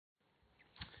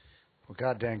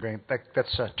Well, God, Dan Green,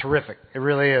 that's terrific. It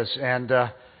really is. And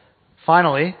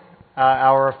finally,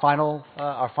 our final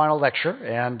lecture.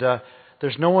 And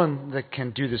there's no one that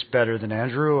can do this better than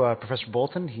Andrew, Professor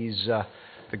Bolton. He's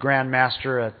the Grand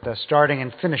Master at starting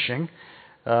and finishing.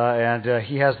 And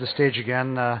he has the stage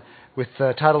again with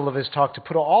the title of his talk, to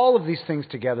put all of these things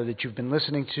together that you've been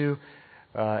listening to.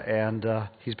 And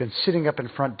he's been sitting up in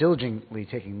front diligently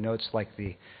taking notes like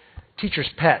the teacher's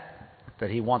pet that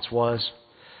he once was.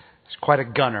 He's quite a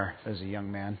gunner as a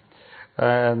young man.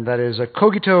 And that is a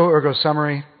cogito ergo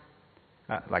summary,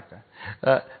 like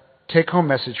that. Take-home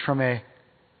message from a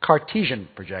Cartesian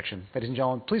projection. Ladies and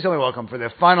gentlemen, please help me welcome for the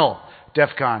final DEF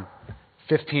CON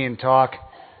 15 talk,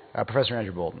 Professor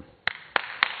Andrew Bolton.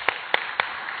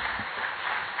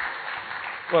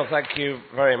 Well, thank you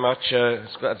very much.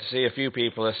 It's glad to see a few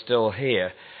people are still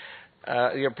here.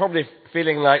 You're probably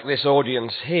feeling like this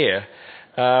audience here.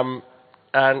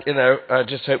 And, I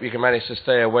just hope you can manage to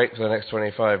stay awake for the next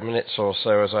 25 minutes or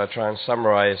so as I try and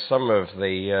summarize some of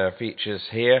the features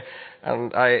here.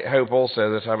 And I hope also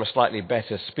that I'm a slightly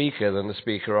better speaker than the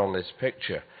speaker on this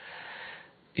picture.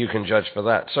 You can judge for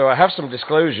that. So I have some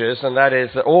disclosures, and that is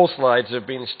that all slides have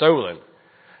been stolen,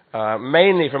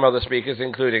 mainly from other speakers,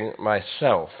 including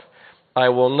myself. I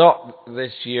will not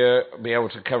this year be able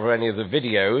to cover any of the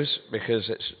videos because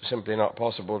it's simply not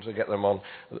possible to get them on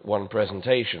one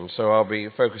presentation. So I'll be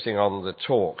focusing on the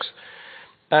talks.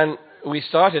 And we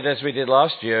started, as we did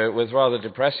last year, with rather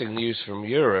depressing news from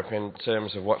Europe in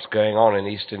terms of what's going on in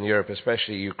Eastern Europe,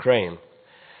 especially Ukraine.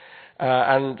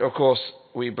 And, of course,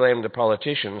 we blame the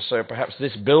politicians, so perhaps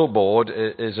this billboard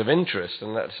is of interest,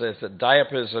 and that says that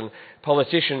diapers and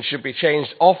politicians should be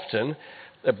changed often,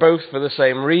 both for the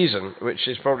same reason, which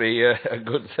is probably a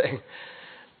good thing.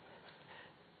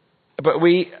 But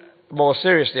we, more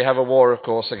seriously, have a war, of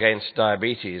course, against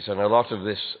diabetes, and a lot of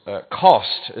this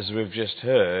cost, as we've just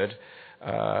heard,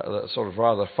 sort of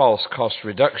rather false cost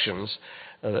reductions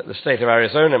that the state of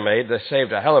Arizona made. They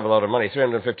saved a hell of a lot of money,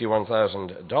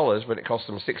 $351,000, but it cost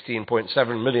them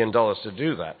 $16.7 million to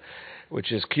do that,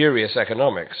 which is curious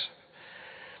economics.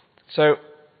 So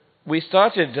we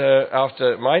started,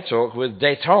 after my talk, with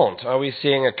Détente. Are we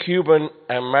seeing a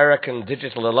Cuban-American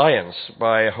digital alliance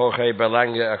by Jorge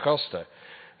Berlanga Acosta,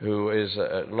 who is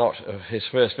not his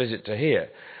first visit to here.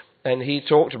 And he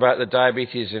talked about the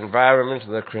diabetes environment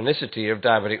and the chronicity of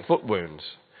diabetic foot wounds.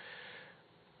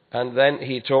 And then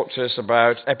he talked to us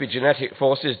about epigenetic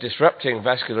forces disrupting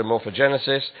vascular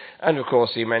morphogenesis, and of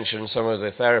course he mentioned some of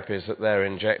the therapies that they're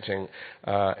injecting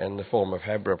in the form of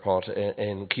Hebrapot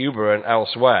in Cuba and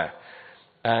elsewhere.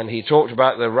 And he talked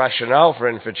about the rationale for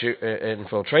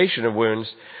infiltration of wounds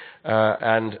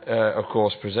and, of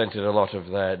course, presented a lot of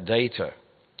their data.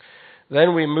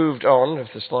 Then we moved on, if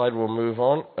the slide will move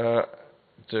on,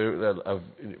 to a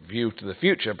view to the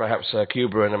future. Perhaps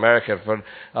Cuba and America,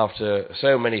 after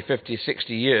so many 50,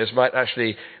 60 years, might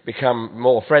actually become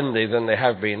more friendly than they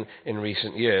have been in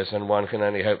recent years, and one can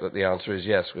only hope that the answer is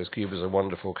yes, because Cuba's a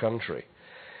wonderful country.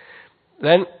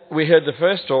 Then we heard the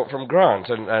first talk from Grant,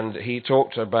 and he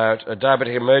talked about a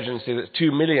diabetic emergency that's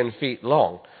 2 million feet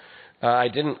long. I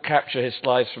didn't capture his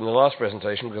slides from the last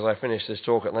presentation because I finished this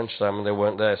talk at lunchtime and they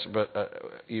weren't there, but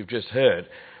you've just heard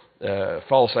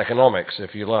false economics,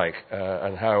 if you like,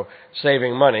 and how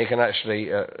saving money can actually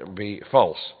be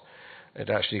false. It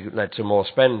actually led to more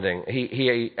spending.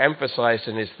 He emphasized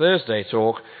in his Thursday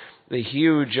talk the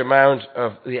huge amount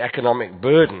of the economic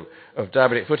burden of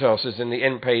diabetic foot ulcers in the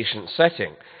inpatient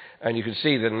setting. And you can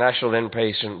see the national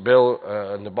inpatient bill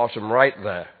in the bottom right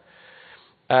there.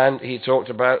 And he talked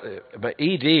about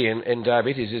ED in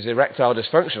diabetes is erectile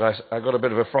dysfunction. I got a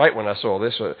bit of a fright when I saw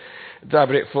this.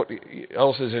 Diabetic foot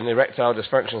ulcers in erectile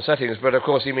dysfunction settings, but of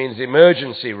course he means the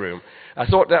emergency room. I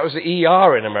thought that was the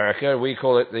ER in America. We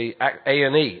call it the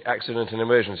A&E, accident and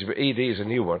emergency, but ED is a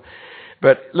new one.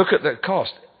 But look at the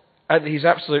cost. And he's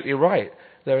absolutely right.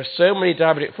 There are so many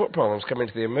diabetic foot problems coming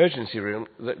to the emergency room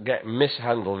that get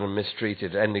mishandled and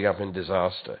mistreated, ending up in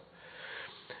disaster.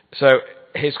 So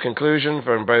his conclusion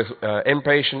from both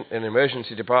inpatient and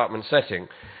emergency department setting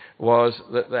was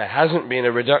that there hasn't been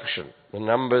a reduction. The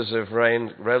numbers have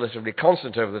remained relatively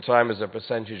constant over the time as a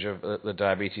percentage of the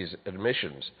diabetes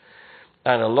admissions.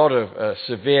 And a lot of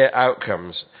severe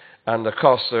outcomes, and the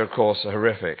costs are, of course,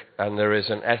 horrific, and there is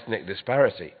an ethnic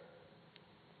disparity.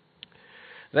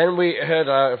 Then we heard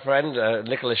our friend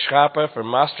Nicholas Schaper from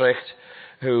Maastricht,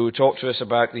 who talked to us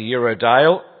about the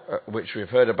Eurodial, which we've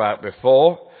heard about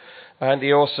before. And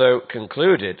he also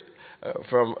concluded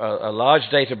from a large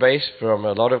database from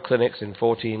a lot of clinics in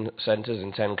 14 centers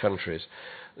in 10 countries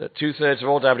that 2/3 of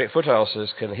all diabetic foot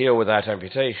ulcers can heal without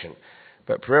amputation.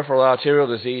 But peripheral arterial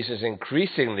disease is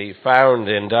increasingly found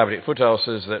in diabetic foot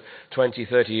ulcers that 20,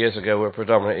 30 years ago were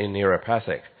predominantly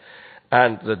neuropathic.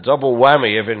 And the double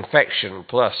whammy of infection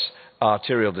plus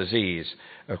arterial disease,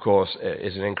 of course,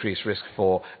 is an increased risk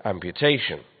for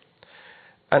amputation.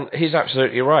 And he's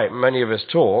absolutely right. Many of us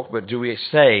talk, but do we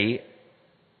say,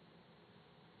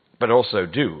 but also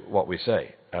do what we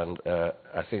say? And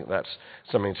I think that's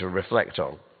something to reflect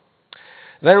on.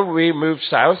 Then we moved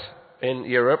south in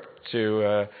Europe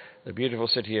to the beautiful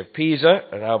city of Pisa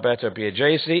and Alberto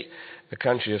Biagesi, a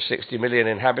country of 60 million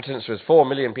inhabitants with 4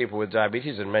 million people with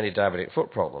diabetes and many diabetic foot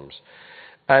problems.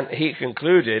 And he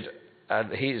concluded,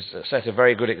 and he's set a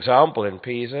very good example in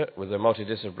Pisa with a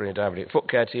multidisciplinary diabetic foot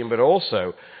care team, but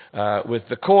also with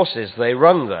the courses they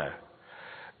run there.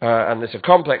 And it's a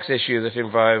complex issue that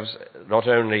involves not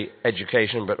only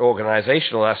education but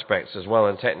organizational aspects as well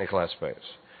and technical aspects.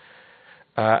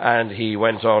 And he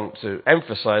went on to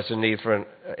emphasize the need for an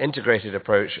integrated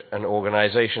approach and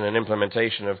organization and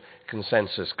implementation of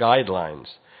consensus guidelines.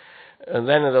 And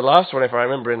then in the last one, if I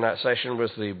remember in that session,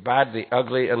 was the bad, the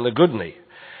ugly, and the goodney.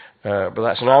 But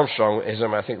that's an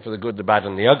Armstrongism, I think, for the good, the bad,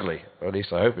 and the ugly, or at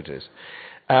least I hope it is.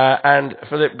 And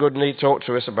Philip Goodney talked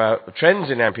to us about the trends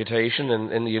in amputation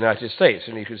in the United States,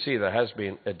 and you can see there has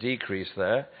been a decrease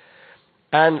there.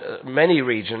 And many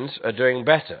regions are doing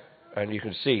better, and you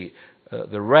can see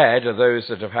the red are those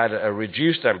that have had a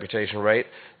reduced amputation rate.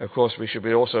 Of course, we should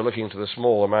be also looking to the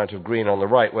small amount of green on the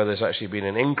right where there's actually been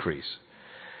an increase.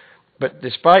 But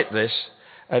despite this,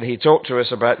 and he talked to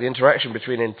us about the interaction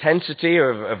between intensity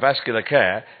of vascular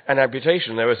care and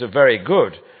amputation, there was a very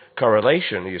good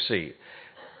correlation, you see.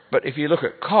 But if you look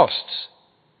at costs,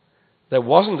 there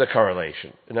wasn't a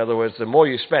correlation. In other words, the more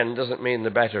you spend doesn't mean the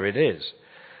better it is.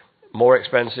 More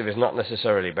expensive is not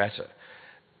necessarily better.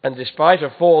 And despite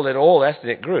a fall in all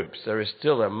ethnic groups, there is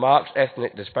still a marked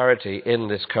ethnic disparity in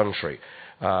this country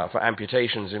for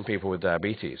amputations in people with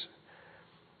diabetes.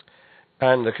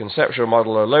 And the conceptual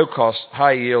model, a low-cost,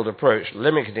 high-yield approach,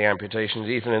 limiting amputations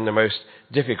even in the most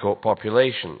difficult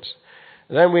populations.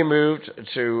 Then we moved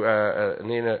to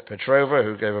Nina Petrova,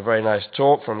 who gave a very nice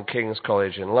talk from King's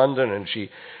College in London, and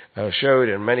she showed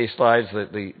in many slides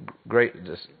that the great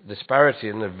disparity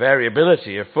and the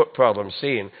variability of foot problems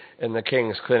seen in the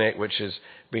King's Clinic, which has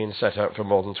been set up for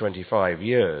more than 25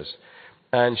 years.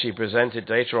 And she presented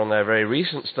data on their very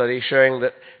recent study showing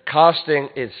that casting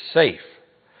is safe.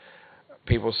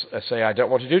 People say, I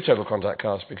don't want to do total contact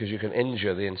cast because you can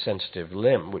injure the insensitive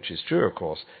limb, which is true, of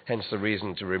course, hence the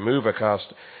reason to remove a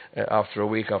cast after a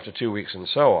week, after 2 weeks, and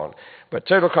so on. But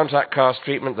total contact cast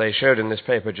treatment, they showed in this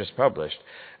paper just published,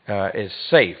 is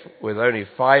safe with only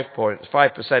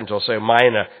 5% or so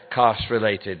minor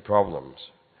cast-related problems.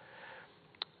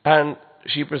 And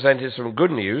she presented some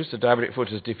good news. The diabetic foot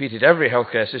has defeated every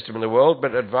healthcare system in the world,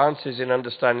 but advances in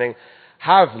understanding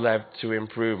have led to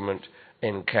improvement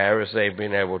in care, as they've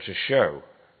been able to show.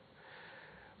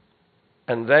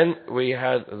 And then we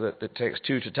had the It Takes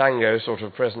Two to Tango sort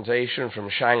of presentation from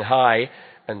Shanghai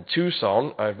and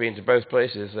Tucson. I've been to both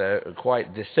places. They're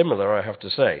quite dissimilar, I have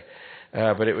to say.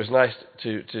 But it was nice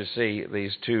to see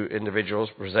these two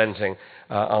individuals presenting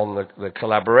on the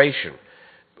collaboration.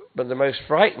 But the most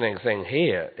frightening thing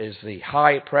here is the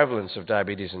high prevalence of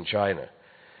diabetes in China.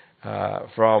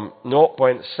 From 0.7%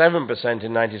 in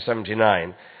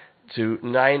 1979 to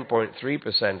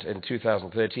 9.3% in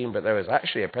 2013, but there was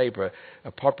actually a paper,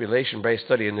 a population-based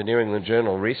study in the New England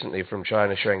Journal recently from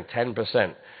China showing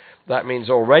 10%. That means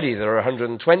already there are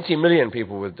 120 million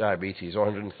people with diabetes, or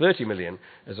 130 million,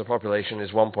 as the population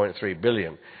is 1.3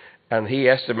 billion. And he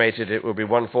estimated it will be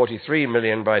 143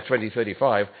 million by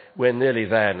 2035. We're nearly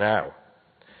there now.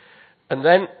 And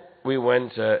then we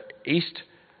went east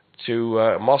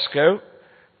to Moscow,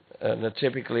 and a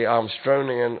typically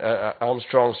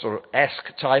Armstrong sort of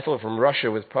esque title from Russia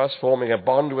with Pus, forming a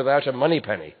bond without a money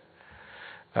penny.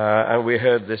 And we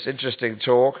heard this interesting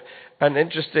talk and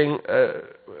interesting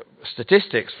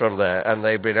statistics from there, and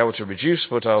they've been able to reduce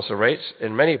foot ulcer rates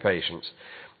in many patients.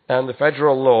 And the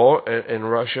federal law in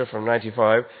Russia from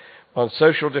 1995 on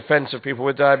social defense of people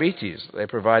with diabetes. They're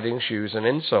providing shoes and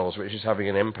insoles, which is having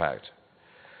an impact.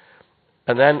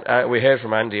 And then we heard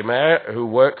from Andy Mayer, who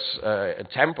works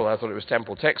at Temple. I thought it was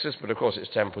Temple, Texas, but of course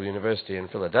it's Temple University in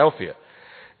Philadelphia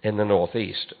in the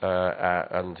Northeast.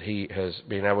 And he has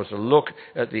been able to look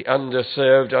at the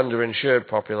underserved, underinsured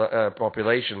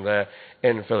population there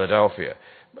in Philadelphia.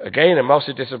 Again, a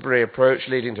multidisciplinary approach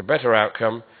leading to better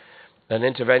outcome. An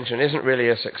intervention isn't really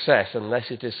a success unless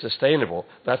it is sustainable.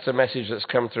 That's the message that's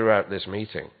come throughout this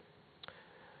meeting.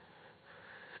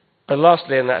 And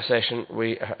lastly, in that session,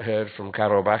 we heard from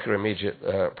Karol Backer,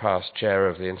 immediate past chair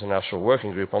of the International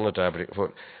Working Group on the Diabetic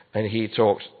Foot, and he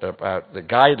talked about the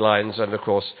guidelines, and of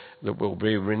course, that will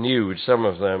be renewed, some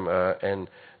of them in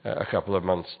a couple of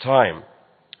months' time.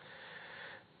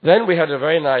 Then we had a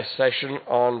very nice session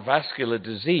on vascular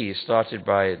disease, started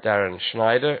by Darren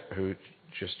Schneider, who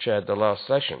just chaired the last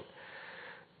session.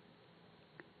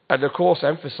 And of course,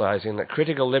 emphasizing that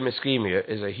critical limb ischemia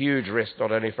is a huge risk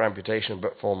not only for amputation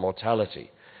but for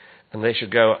mortality. And they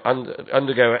should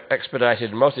undergo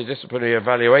expedited multidisciplinary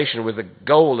evaluation with the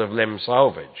goal of limb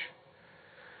salvage.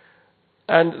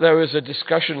 And there was a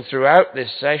discussion throughout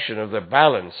this session of the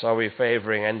balance. Are we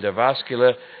favoring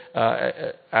endovascular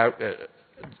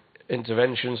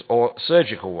interventions or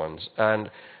surgical ones?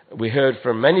 And we heard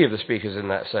from many of the speakers in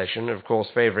that session, of course,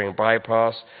 favoring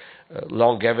bypass,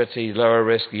 longevity, lower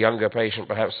risk, younger patient,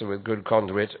 perhaps with good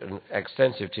conduit and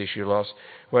extensive tissue loss,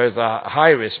 whereas the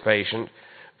high-risk patient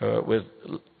with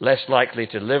less likely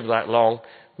to live that long,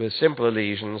 with simpler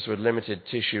lesions, with limited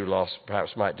tissue loss,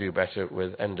 perhaps might do better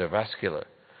with endovascular.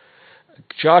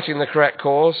 Charting the correct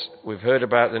course, we've heard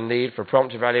about the need for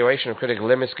prompt evaluation of critical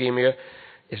limb ischemia.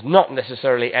 It's not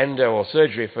necessarily endo or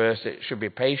surgery first, it should be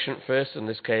patient first, and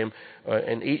this came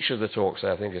in each of the talks,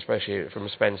 I think, especially from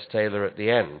Spence Taylor at the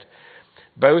end.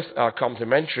 Both are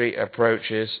complementary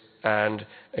approaches and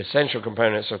essential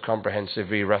components of comprehensive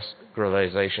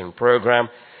revascularization program,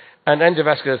 and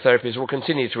endovascular therapies will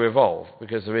continue to evolve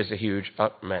because there is a huge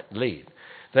unmet need.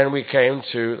 Then we came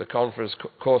to the conference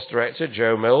course director,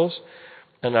 Joe Mills,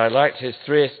 and I liked his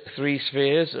three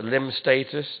spheres: limb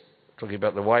status, talking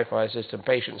about the Wi-Fi system,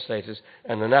 patient status,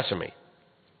 and anatomy.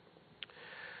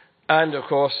 And, of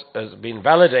course, has been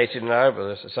validated now by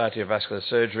the Society of Vascular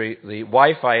Surgery, the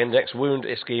Wi-Fi index, wound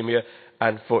ischemia,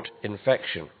 and foot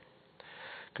infection.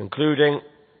 Concluding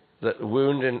that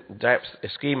wound in depth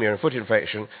ischemia and foot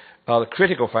infection are the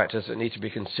critical factors that need to be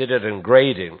considered and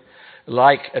graded,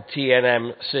 like a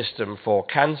TNM system for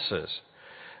cancers,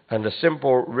 and a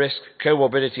simple risk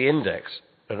comorbidity index.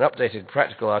 An updated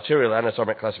practical arterial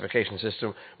anatomic classification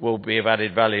system will be of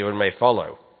added value and may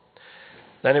follow.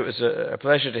 Then it was a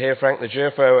pleasure to hear Frank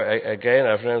Legirfo again.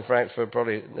 I've known Frank for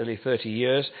probably nearly 30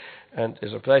 years, and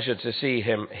it's a pleasure to see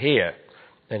him here.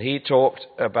 And he talked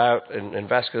about, in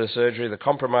vascular surgery, the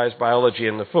compromised biology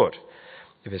in the foot.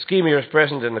 If ischemia is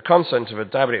present in the consent of a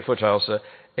diabetic foot ulcer,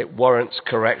 it warrants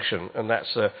correction, and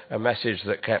that's a message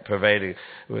that kept pervading,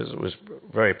 was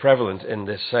very prevalent in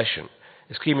this session.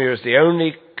 Ischemia is the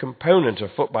only component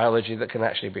of foot biology that can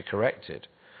actually be corrected.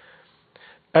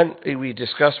 And we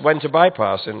discussed when to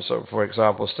bypass, and so, for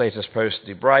example, status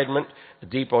post-debridement, a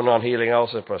deep or non-healing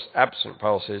ulcer plus absent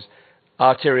pulses,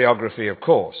 arteriography, of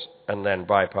course, and then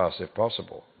bypass if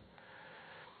possible.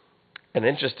 And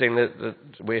interesting that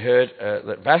we heard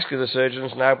that vascular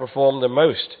surgeons now perform the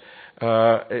most,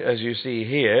 as you see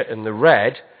here in the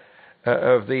red,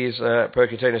 of these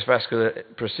percutaneous vascular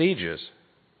procedures.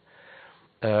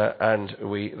 And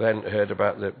we then heard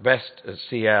about the best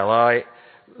CLI,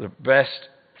 the best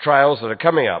trials that are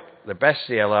coming up. The best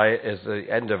CLI is the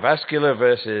endovascular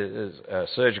versus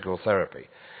surgical therapy.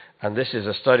 And this is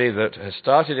a study that has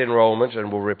started enrollment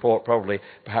and will report probably,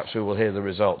 perhaps we will hear the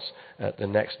results at the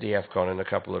next DFCON in a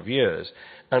couple of years.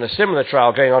 And a similar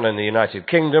trial going on in the United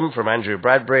Kingdom from Andrew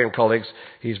Bradbury and colleagues.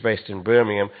 He's based in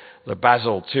Birmingham, the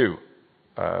BASIL 2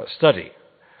 study.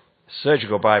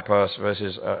 Surgical bypass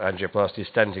versus angioplasty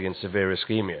stenting in severe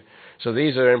ischemia. So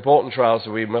these are important trials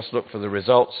that we must look for the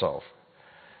results of.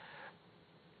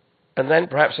 And then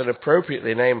perhaps an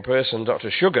appropriately named person,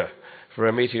 Dr. Sugar, for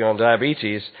a meeting on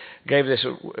diabetes, gave this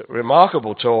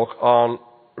remarkable talk on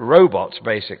robots,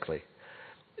 basically.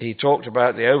 He talked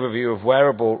about the overview of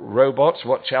wearable robots,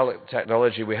 what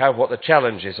technology we have, what the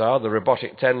challenges are, the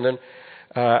robotic tendon,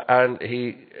 and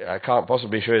I can't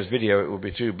possibly show his video, it would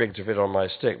be too big to fit on my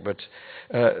stick, but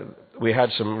we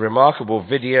had some remarkable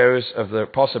videos of the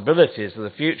possibilities of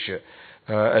the future,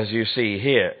 as you see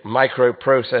here,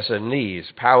 microprocessor knees,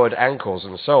 powered ankles,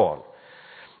 and so on.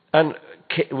 And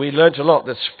we learnt a lot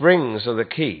that springs are the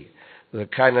key, the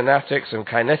kinetics and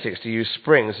kinetics to use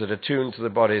springs that are tuned to the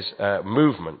body's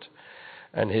movement.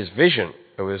 And his vision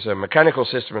was a mechanical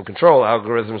system and control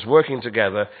algorithms working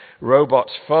together,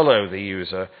 robots follow the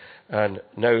user, and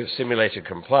no simulated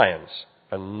compliance,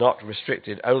 and not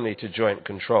restricted only to joint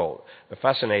control. A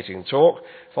fascinating talk,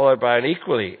 followed by an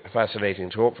equally fascinating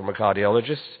talk from a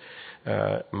cardiologist,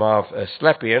 Marv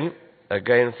Slepian,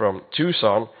 again from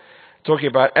Tucson, talking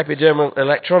about epidermal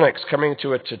electronics coming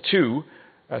to a tattoo,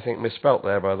 I think misspelt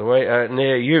there, by the way,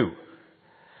 near you.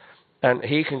 And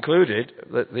he concluded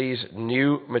that these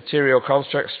new material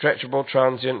constructs, stretchable,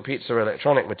 transient,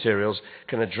 piezoelectronic materials,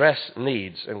 can address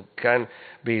needs and can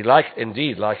be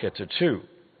indeed like a tattoo.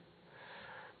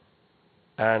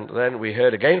 And then we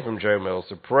heard again from Joe Mills,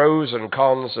 the pros and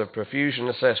cons of perfusion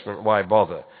assessment, why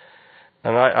bother?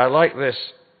 And I like this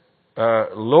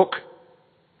look.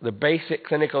 The basic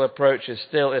clinical approach is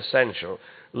still essential.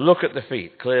 Look at the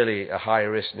feet, clearly a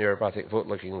high-risk neuropathic foot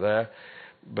looking there,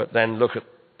 but then look at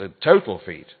the total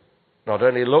feet. Not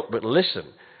only look, but listen.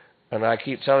 And I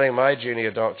keep telling my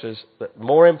junior doctors that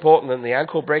more important than the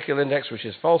ankle brachial index, which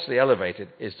is falsely elevated,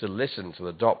 is to listen to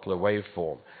the Doppler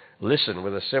waveform. Listen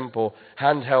with a simple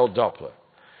handheld Doppler.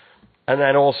 And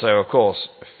then also, of course,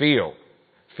 feel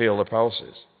the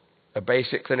pulses. A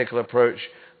basic clinical approach,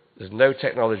 there's no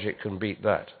technology that can beat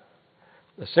that.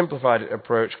 A simplified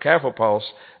approach, careful pulse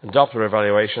and Doppler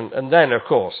evaluation, and then, of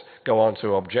course, go on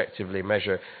to objectively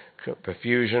measure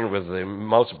perfusion with the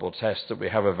multiple tests that we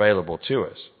have available to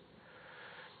us.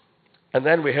 And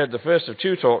then we heard the first of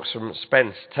two talks from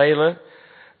Spence Taylor,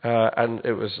 and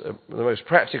it was the most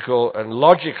practical and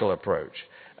logical approach.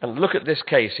 And look at this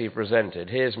case he presented.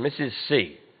 Here's Mrs.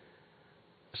 C,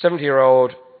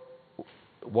 70-year-old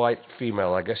white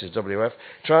female, I guess is WF,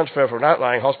 transferred from an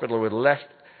outlying hospital with left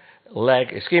leg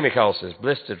ischemic ulcers,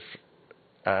 blistered,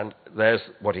 and there's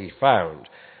what he found.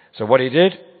 So what he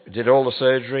did all the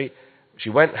surgery. She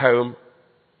went home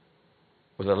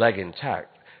with her leg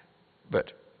intact,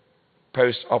 but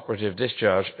post-operative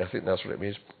discharge, I think that's what it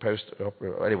means,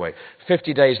 post-operative, anyway,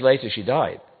 50 days later she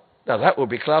died. Now that would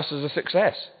be classed as a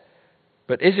success.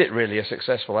 But is it really a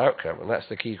successful outcome? And that's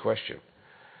the key question.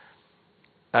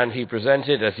 And he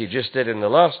presented, as he just did in the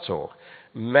last talk,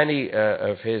 many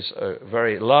of his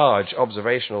very large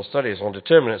observational studies on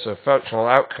determinants of functional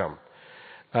outcome,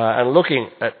 and looking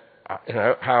at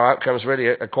how outcomes really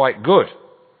are quite good.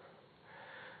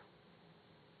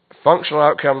 Functional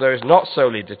outcome, though, is not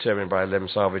solely determined by limb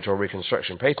salvage or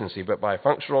reconstruction patency, but by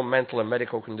functional, mental, and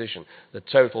medical condition, the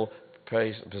total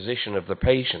position of the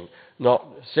patient, not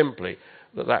simply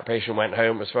that patient went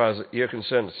home, as far as you're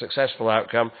concerned, a successful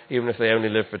outcome, even if they only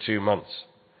live for 2 months.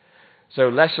 So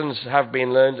lessons have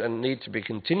been learned and need to be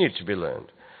continued to be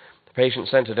learned. The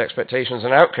patient-centered expectations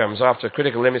and outcomes after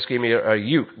critical limb ischemia are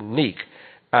unique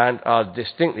and are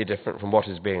distinctly different from what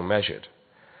is being measured.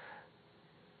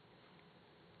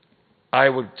 I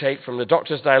would take from The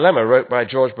Doctor's Dilemma, wrote by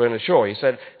George Bernard Shaw. He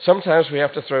said, sometimes we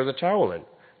have to throw the towel in.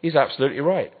 He's absolutely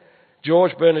right.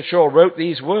 George Bernard Shaw wrote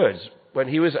these words when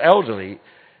he was elderly: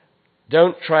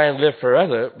 don't try and live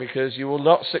forever because you will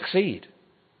not succeed.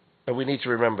 And we need to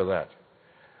remember that.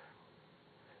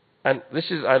 And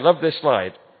I love this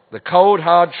slide. The cold,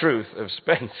 hard truth of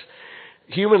Spence.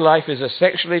 Human life is a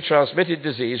sexually transmitted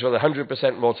disease with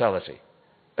 100% mortality.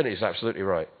 And he's absolutely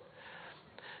right.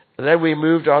 And then we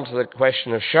moved on to the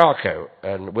question of Charcot,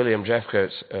 and William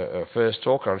Jeffcoat's first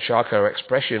talk on Charcot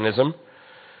expressionism.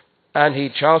 And he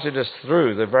charted us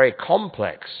through the very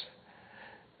complex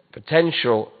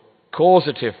potential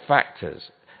causative factors,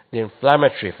 the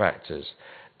inflammatory factors,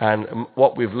 and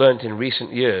what we've learned in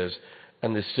recent years,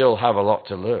 and they still have a lot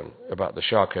to learn about the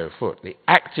Charcot foot. The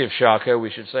active Charcot, we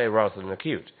should say, rather than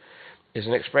acute, is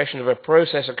an expression of a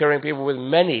process occurring in people with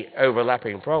many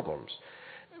overlapping problems,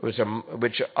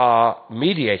 which are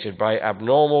mediated by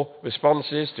abnormal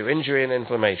responses to injury and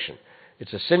inflammation.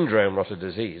 It's a syndrome, not a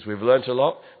disease. We've learned a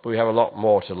lot, but we have a lot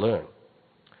more to learn.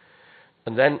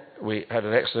 And then we had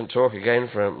an excellent talk again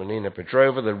from Nina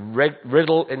Petrova, the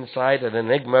riddle inside an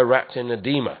enigma wrapped in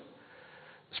edema.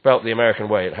 Spelt the American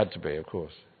way, it had to be, of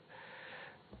course.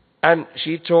 And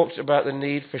she talked about the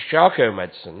need for Charcot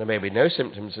medicine. There may be no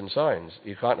symptoms and signs.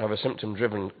 You can't have a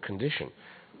symptom-driven condition.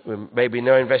 There may be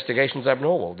no investigations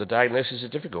abnormal. The diagnosis is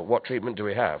difficult. What treatment do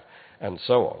we have? And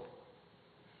so on.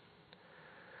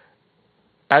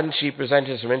 And she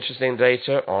presented some interesting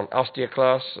data on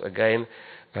osteoclasts, again,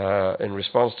 in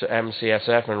response to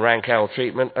MCSF and Rankel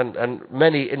treatment, and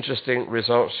many interesting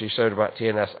results she showed about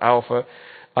TNF-alpha,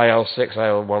 IL-6,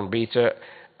 IL-1 beta,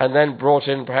 and then brought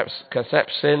in perhaps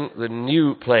cathepsin, the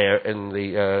new player in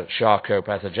the Charcot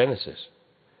pathogenesis.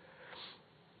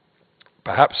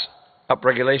 Perhaps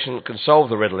upregulation can solve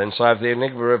the riddle inside the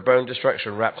enigma of bone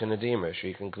destruction wrapped in edema,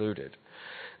 she concluded.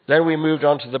 Then we moved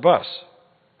on to the bus.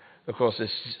 Of course,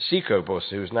 this Seco bus,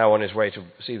 who's now on his way to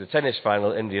see the tennis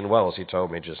final, Indian Wells, he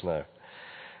told me just now.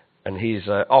 And he's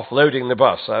offloading the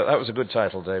bus. That was a good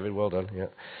title, David. Well done.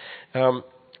 Yeah.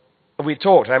 We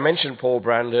talked, I mentioned Paul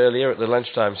Brand earlier at the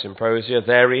lunchtime symposia.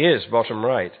 There he is, bottom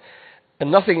right. And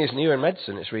nothing is new in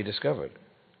medicine, it's rediscovered.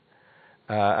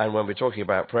 And when we're talking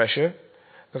about pressure,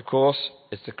 of course,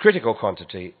 it's the critical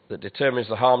quantity that determines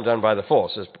the harm done by the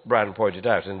force, as Brand pointed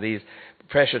out in these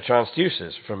pressure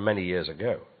transducers from many years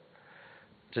ago.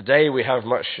 Today we have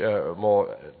much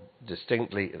more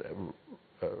distinctly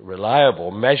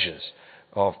reliable measures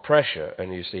of pressure,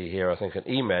 and you see here, I think, an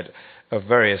EMED of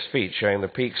various feet showing the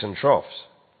peaks and troughs.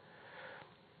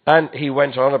 And he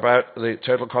went on about the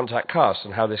total contact cast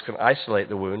and how this can isolate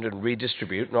the wound and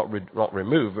redistribute, not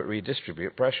remove, but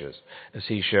redistribute pressures, as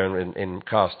he's shown in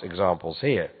cast examples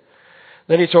here.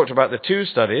 Then he talked about the two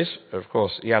studies. Of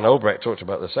course, Jan Olbrecht talked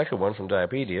about the second one from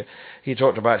Diapedia. He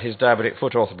talked about his diabetic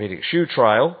foot orthopedic shoe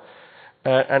trial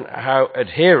and how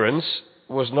adherence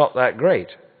was not that great.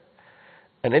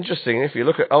 And interestingly, if you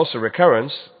look at ulcer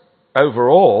recurrence,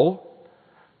 overall,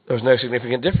 there was no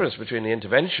significant difference between the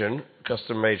intervention,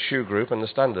 custom-made shoe group, and the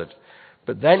standard.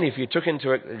 But then if you took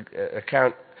into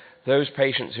account those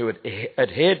patients who had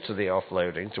adhered to the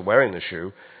offloading, to wearing the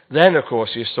shoe, then, of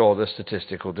course, you saw the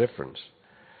statistical difference.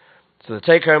 So the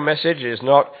take-home message is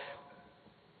not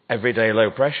everyday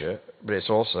low pressure, but it's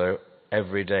also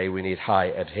every day we need high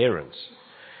adherence.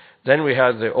 Then we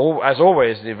had, as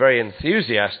always, the very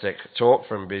enthusiastic talk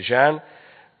from Bijan,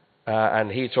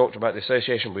 and he talked about the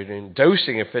association between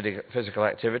dosing of physical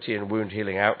activity and wound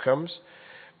healing outcomes.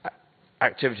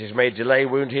 Activities may delay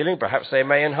wound healing, perhaps they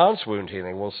may enhance wound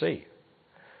healing, we'll see.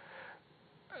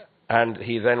 And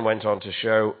he then went on to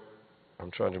show,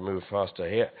 I'm trying to move faster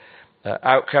here,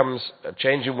 outcomes,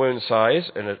 change in wound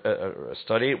size in a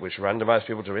study which randomized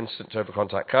people to instant total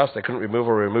contact cast. They couldn't remove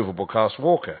a removable cast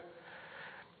walker.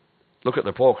 Look at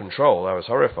the poor control, I was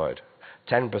horrified.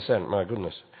 10%, my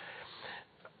goodness.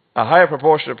 A higher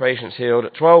proportion of patients healed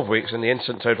at 12 weeks in the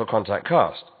instant total contact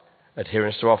cast,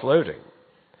 adherence to offloading.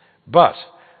 But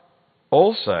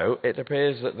also, it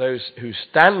appears that those who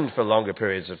stand for longer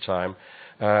periods of time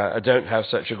don't have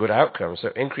such a good outcome. So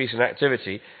increase in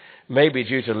activity may be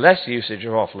due to less usage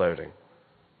of offloading.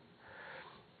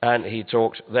 And he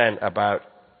talked then about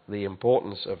the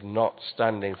importance of not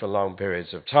standing for long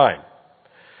periods of time.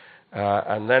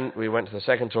 And then we went to the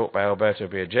second talk by Alberto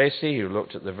Biagesi, who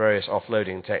looked at the various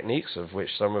offloading techniques, of which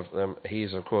some of them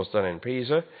he's, of course, done in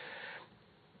Pisa.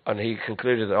 And he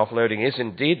concluded that offloading is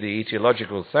indeed the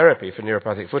etiological therapy for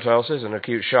neuropathic foot ulcers and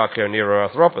acute Charcot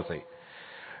neuroarthropathy.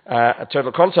 A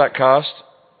total contact cast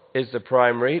is the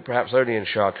primary, perhaps only in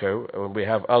Charcot, and we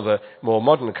have other more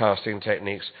modern casting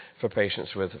techniques for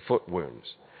patients with foot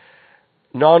wounds.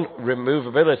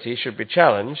 Non-removability should be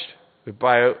challenged with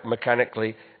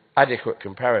biomechanically adequate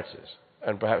comparators,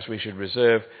 and perhaps we should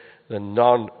reserve the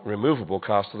non-removable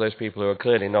cast to those people who are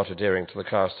clearly not adhering to the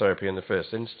cast therapy in the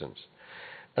first instance.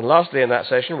 And lastly, in that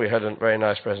session, we had a very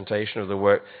nice presentation of the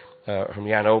work from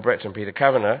Jan Olbrecht and Peter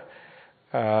Kavanagh,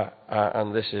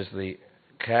 and this is the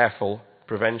Careful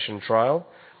Prevention Trial,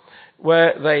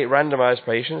 where they randomized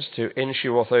patients to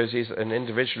in-shoe orthoses and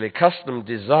individually custom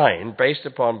designed based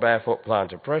upon barefoot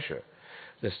plantar pressure.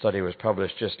 This study was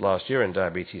published just last year in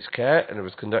Diabetes Care, and it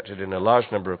was conducted in a large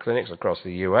number of clinics across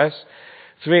the US.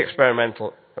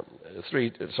 Experimental,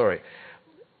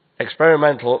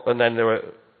 and then there were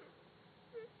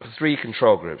 3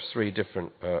 control groups, 3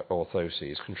 different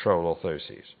orthoses, control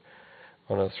orthoses,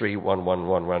 on a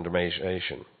 3-1-1-1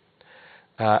 randomization.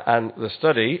 And the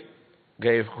study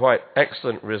gave quite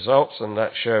excellent results, and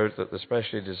that showed that the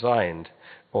specially designed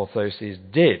orthoses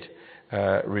did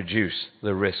reduce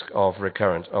the risk of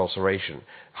recurrent ulceration,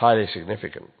 highly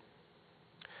significant.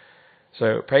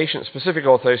 So patient-specific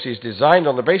orthoses designed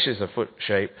on the basis of foot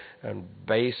shape and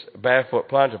barefoot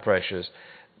plantar pressures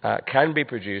can be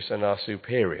produced and are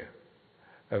superior.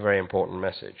 A very important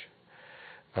message.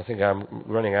 I think I'm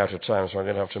running out of time, so I'm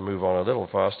going to have to move on a little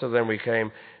faster. Then we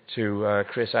came to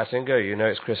Chris Attinger. You know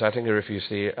it's Chris Attinger if you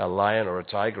see a lion or a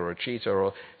tiger or a cheetah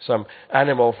or some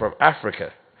animal from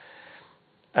Africa.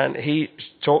 And he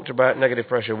talked about negative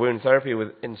pressure wound therapy with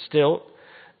Instill,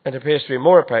 and appears to be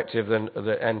more effective than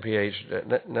the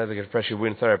NPH, negative pressure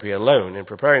wound therapy alone, in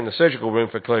preparing the surgical room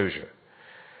for closure.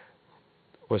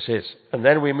 Was his. And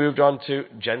then we moved on to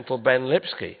Gentle Ben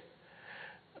Lipsky.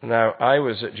 Now, I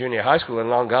was at junior high school in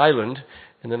Long Island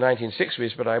in the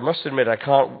 1960s, but I must admit I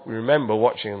can't remember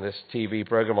watching this TV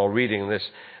program or reading this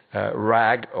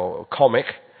rag or comic.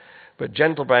 But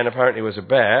Gentle Ben apparently was a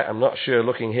bear. I'm not sure,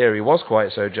 looking here, he was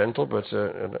quite so gentle, but he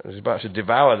was about to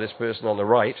devour this person on the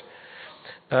right.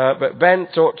 But Ben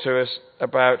talked to us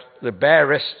about the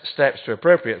barest steps to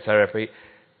appropriate therapy,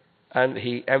 and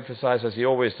he emphasized, as he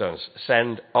always does,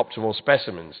 send optimal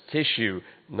specimens, tissue,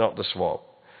 not the swab.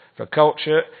 For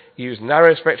culture, use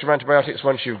narrow-spectrum antibiotics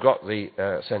once you've got the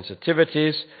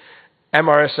sensitivities.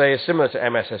 MRSA is similar to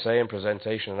MSSA in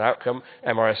presentation and outcome.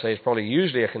 MRSA is probably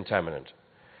usually a contaminant.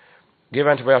 Give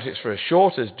antibiotics for as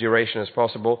short a duration as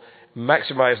possible,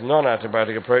 maximize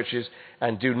non-antibiotic approaches,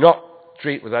 and do not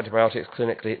treat with antibiotics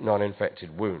clinically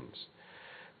non-infected wounds.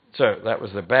 So that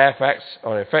was the Bear facts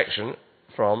on infection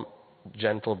from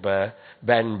gentle Bear,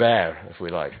 Ben Bear, if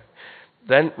we like.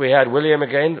 Then we had William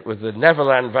again with the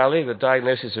Neverland Valley, the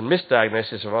diagnosis and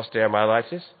misdiagnosis of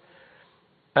osteomyelitis.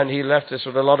 And he left us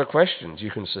with a lot of questions. You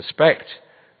can suspect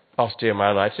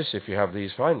osteomyelitis if you have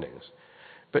these findings.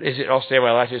 But is it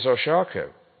osteomyelitis or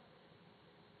Charcot?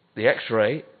 The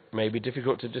X-ray may be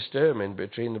difficult to discern in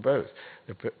between the both.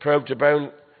 The probe to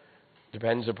bone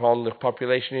depends upon the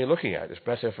population you're looking at. It's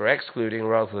better for excluding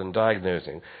rather than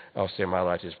diagnosing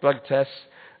osteomyelitis. Blood tests,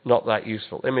 not that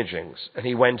useful. Imagings. And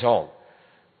he went on.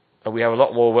 And we have a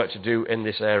lot more work to do in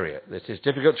this area. It is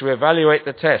difficult to evaluate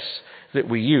the tests that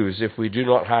we use if we do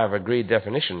not have agreed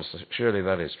definitions. Surely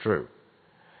that is true.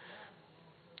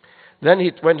 Then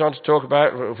he went on to talk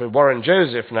about, for Warren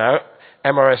Joseph now,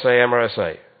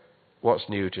 MRSA. What's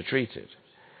new to treat it?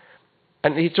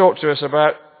 And he talked to us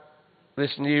about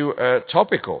this new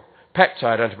topical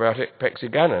peptide antibiotic,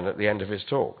 Pexiganan, at the end of his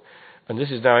talk. And this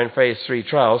is now in phase 3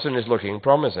 trials and is looking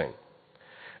promising.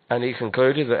 And he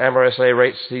concluded that MRSA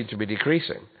rates seem to be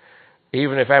decreasing.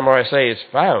 Even if MRSA is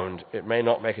found, it may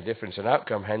not make a difference in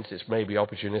outcome, hence it may be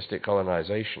opportunistic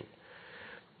colonization.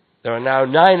 There are now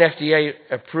 9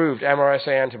 FDA-approved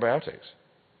MRSA antibiotics,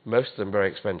 most of them very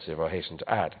expensive, I hasten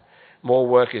to add. More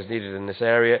work is needed in this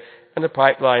area, and the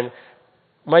pipeline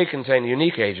may contain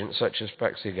unique agents such as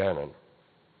Pexiganan.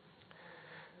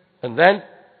 And then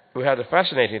we had a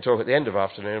fascinating talk at the end of the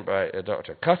afternoon by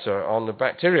Dr. Cutter on the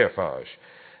bacteriophage.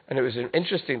 And it was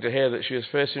interesting to hear that she was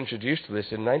first introduced to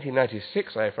this in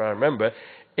 1996, if I remember,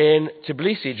 in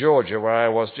Tbilisi, Georgia, where I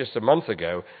was just a month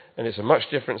ago. And it's a much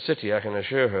different city, I can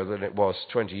assure her, than it was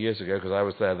 20 years ago, because I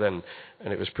was there then,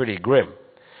 and it was pretty grim.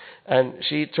 And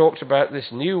she talked about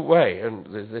this new way, and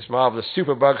this marvelous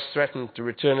superbugs threatened to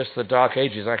return us to the Dark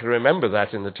Ages. I can remember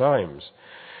that in the Times.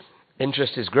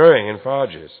 Interest is growing in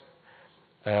phages.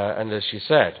 And as she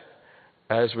said,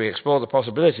 as we explore the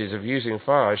possibilities of using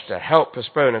phage to help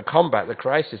postpone and combat the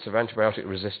crisis of antibiotic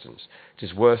resistance, it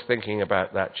is worth thinking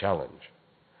about that challenge.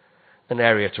 An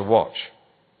area to watch.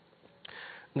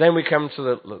 And then we come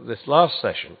to this last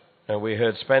session, and we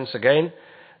heard Spence again,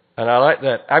 and I like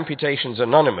that. Amputations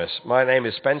Anonymous. My name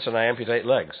is Spence, and I amputate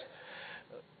legs.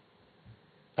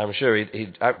 I'm sure he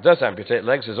does amputate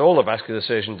legs, as all a vascular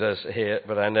surgeon does here,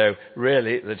 but I know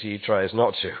really that he tries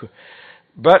not to.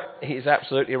 But he's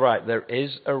absolutely right. There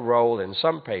is a role in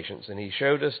some patients, and he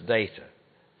showed us data,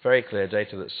 very clear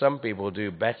data, that some people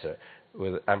do better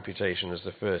with amputation as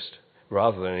the first,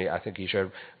 rather than, I think he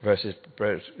showed, versus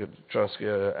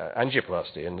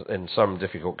angioplasty in some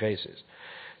difficult cases.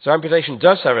 So amputation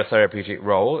does have a therapeutic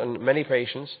role, and many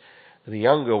patients, the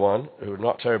younger one, who are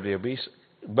not terribly obese,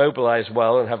 mobilize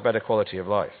well and have better quality of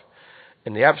life.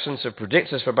 In the absence of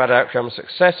predictors for bad outcomes,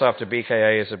 success after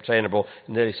BKA is obtainable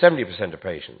in nearly 70% of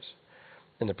patients.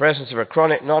 In the presence of a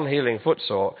chronic non-healing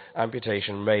footsore,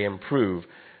 amputation may improve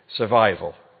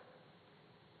survival.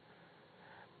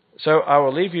 So I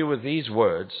will leave you with these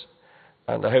words,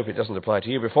 and I hope it doesn't apply to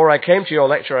you. Before I came to your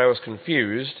lecture, I was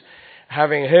confused.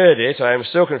 Having heard it, I am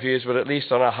still confused, but at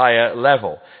least on a higher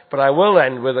level. But I will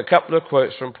end with a couple of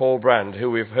quotes from Paul Brand, who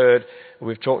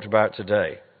we've talked about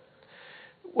today.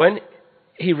 When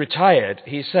he retired,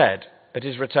 he said at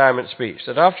his retirement speech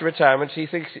that after retirement he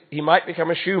thinks he might become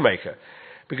a shoemaker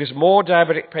because more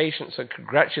diabetic patients had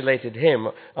congratulated him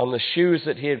on the shoes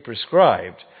that he had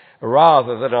prescribed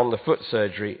rather than on the foot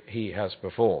surgery he has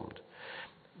performed.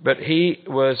 But he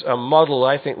was a model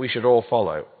I think we should all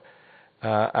follow.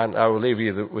 And I will leave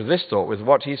you with this thought, with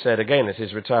what he said again at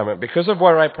his retirement. Because of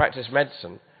where I practice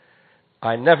medicine,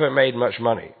 I never made much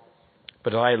money.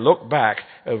 But I look back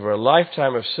over a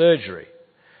lifetime of surgery.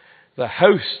 The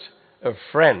host of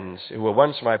friends who were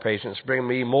once my patients bring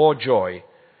me more joy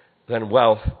than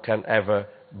wealth can ever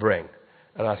bring.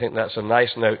 And I think that's a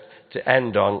nice note to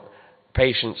end on.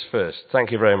 Patients first.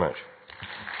 Thank you very much.